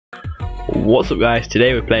What's up guys,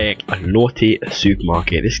 today we're playing a Naughty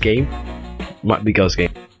Supermarket. This game might be girls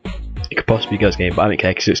game, it could possibly be girls game, but I don't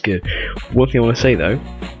care because it's good. One thing I want to say though,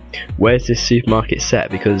 where's this supermarket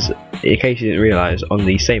set? Because in case you didn't realise, on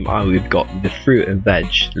the same aisle we've got the fruit and veg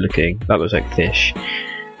looking, that looks like fish,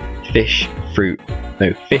 veg, fruit.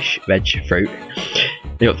 Then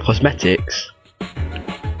you got the cosmetics,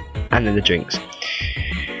 and then the drinks,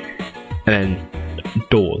 and then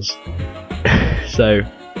doors. So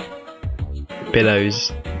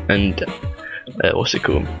pillows and what's it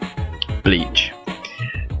called, bleach.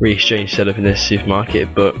 Really strange setup in this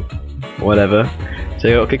supermarket, but whatever. So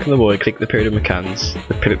you got to click on the wall, click the pyramid of McCann's,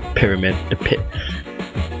 the pit,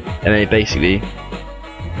 and then it basically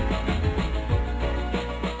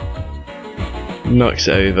knocks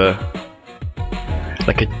it over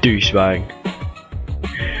like a douchebag.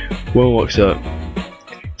 One walks up,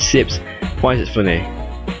 sips. Why is it funny?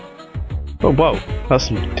 Oh wow, that's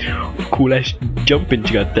some cool ass jumping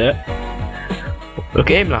you got there. Look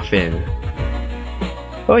at him laughing.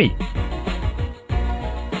 Oi!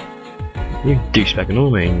 You douchebag and all,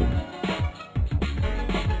 mate.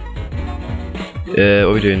 What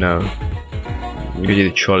are we doing now? We're gonna do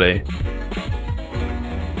the trolley.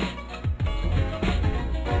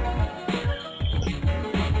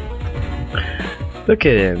 Look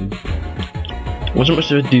at him. Wasn't much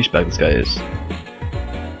of a douchebag this guy is.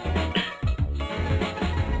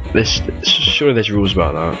 Surely there's rules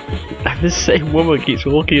about that. And the same woman keeps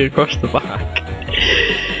walking across the back.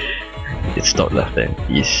 It's stop laughing.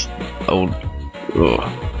 You old. Oh,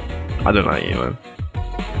 I don't like you, man.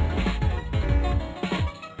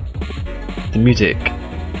 The music.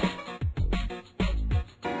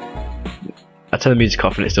 I turn the music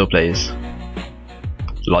off and it still plays.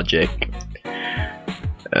 Logic.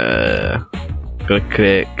 Gotta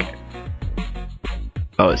click.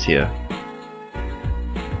 Oh, it's here.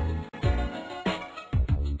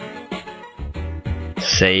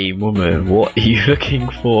 Same woman, what are you looking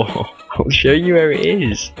for? I'll show you where it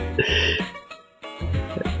is.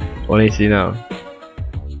 What do you see now?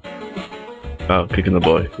 Oh, click on the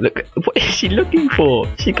boy. Look, what is she looking for?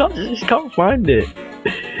 She can't find it.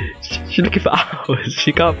 She's looking for hours.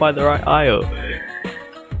 She can't find the right aisle.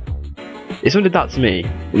 If someone did that to me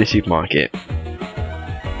in the supermarket,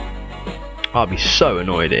 I'll be so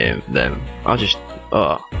annoyed at them. I'll just,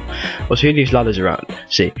 oh. Well, so who leaves ladders around?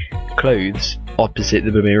 See, clothes opposite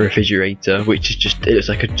the Bermuda refrigerator, which is just, it looks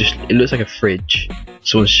like a fridge.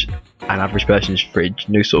 An average person's fridge.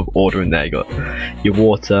 No sort of order in there. You got your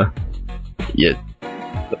water, your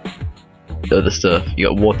other stuff. You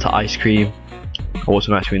got water, ice cream,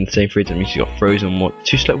 water and ice cream in the same fridge. That means you got frozen water.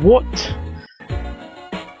 Too slow. What?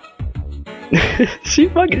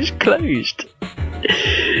 Supermarket is closed.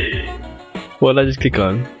 What did I just click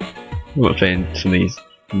on? I'm not playing some of these.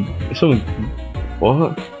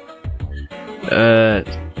 What?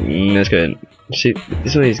 Let's go in. See,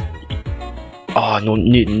 this one is. Oh,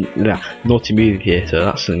 Naughty Movie Theatre.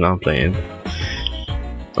 That's something I'm playing.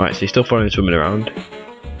 Alright, so you're still following this woman around.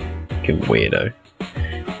 Fucking weirdo.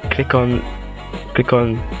 Click on.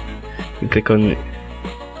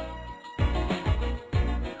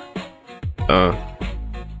 Oh.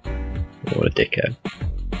 What a dickhead.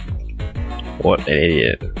 What an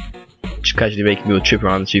idiot. Just casually making me a trip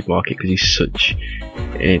around the supermarket because he's such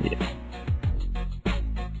an idiot.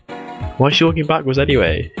 Why is she walking backwards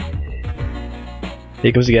anyway? Here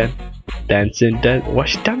he comes again. Dancing, why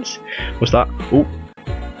is she dancing? What's that? Oh.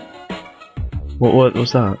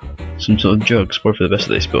 What's that? Some sort of drugs. Probably for the best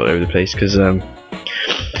that they spill over the place because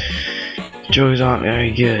drugs aren't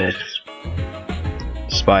very good.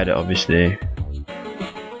 Spider, obviously.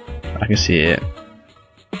 I can see it.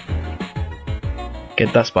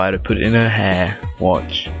 Get that spider, put it in her hair.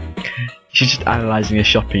 Watch. She's just analysing her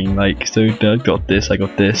shopping, like, so I got this, I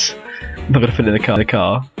got this. I'm not gonna put it in the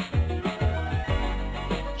car.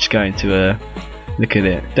 She's going to look at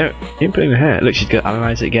it. Don't put it in her hair. Look, she's gonna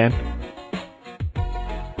analyse it again.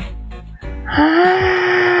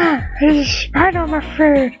 Ah, there's a spider on my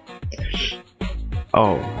food.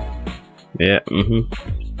 Oh. Yeah,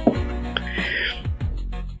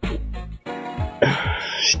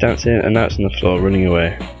 She's dancing and now it's on the floor, running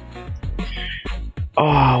away. Oh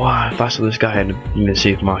wow, if I saw this guy in the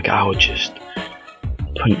supermarket, I would just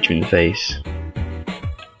punch him in the face.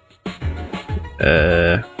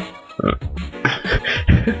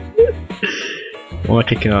 What am I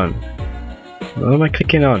clicking on? What am I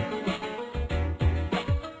clicking on?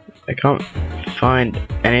 I can't find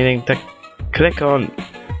anything to click on.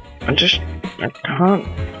 I can't.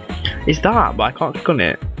 It's that, but I can't click on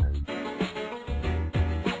it.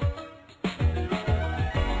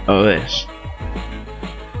 Oh, this.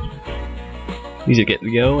 He's gonna get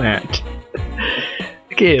the go at.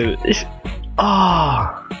 Look at him. This.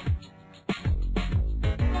 Ah.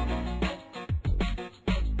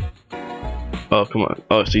 Oh, come on.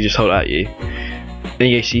 Oh, so you just hold it at you. Then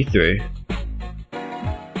you go see through.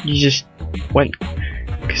 You just went.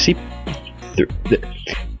 See through.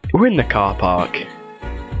 We're in the car park.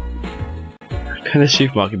 Can the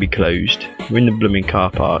supermarket be closed? We're in the blooming car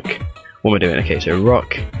park. What am I doing? Okay, so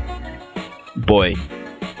rock. Boy.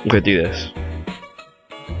 I'm gonna do this.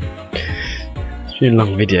 It's been a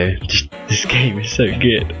long video. Just this game is so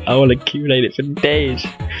good. I want to accumulate it for days.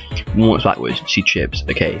 Once backwards, see chips.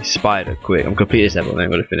 Okay, spider, quick. I'm gonna complete this level and then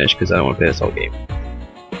I'm gonna finish because I don't want to play this whole game.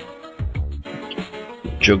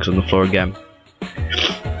 Drugs on the floor again.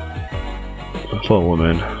 Poor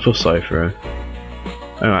woman. I feel sorry for her.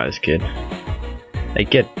 I don't like this kid. Hey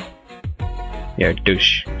kid. You're a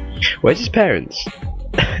douche. Where's his parents?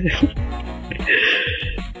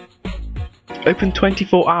 Open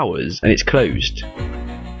 24 hours and it's closed.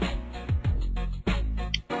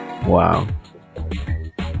 Wow.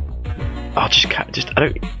 I'll I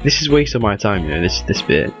don't. This is waste of my time, you know. This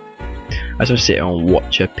bit. I just want to sit and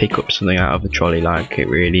watch her pick up something out of a trolley like it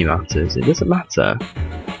really matters. It doesn't matter.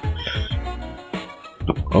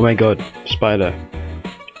 Oh my god, spider.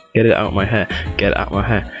 Get it out of my hair. Get it out of my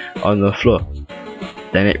hair. On the floor.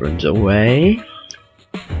 Then it runs away.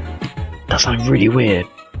 That sounds really weird.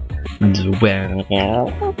 Runs away.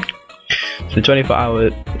 So the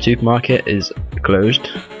 24-hour supermarket is closed.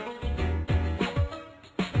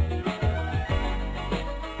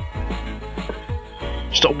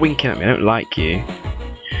 Stop winking at me, I don't like you.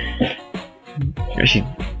 Actually,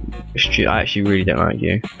 I actually really don't like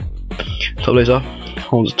you. Top those off,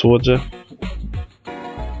 holds it towards her.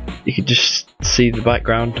 You can just see the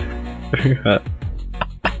background.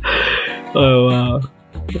 Oh wow.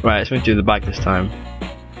 Right, let's do the bag this time.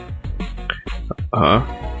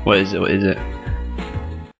 What is it? What is it?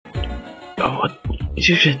 Oh, what? He's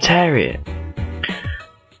just gonna tear it.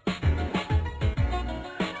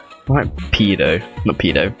 Like pedo, not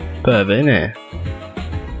pedo, pervert, innit?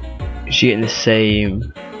 Is she getting the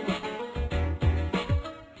same?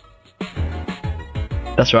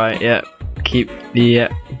 That's right, yeah. Keep the, yeah.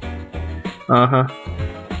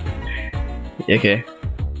 Okay.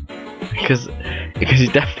 Because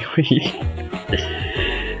he's definitely.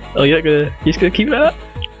 Oh, you're just gonna keep it like that?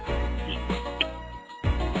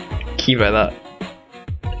 Keep it like that.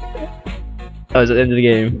 Oh, it's at the end of the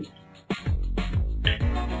game.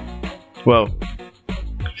 Well,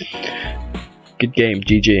 good game,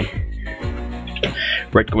 GG.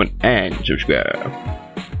 Rate, comment, and subscribe.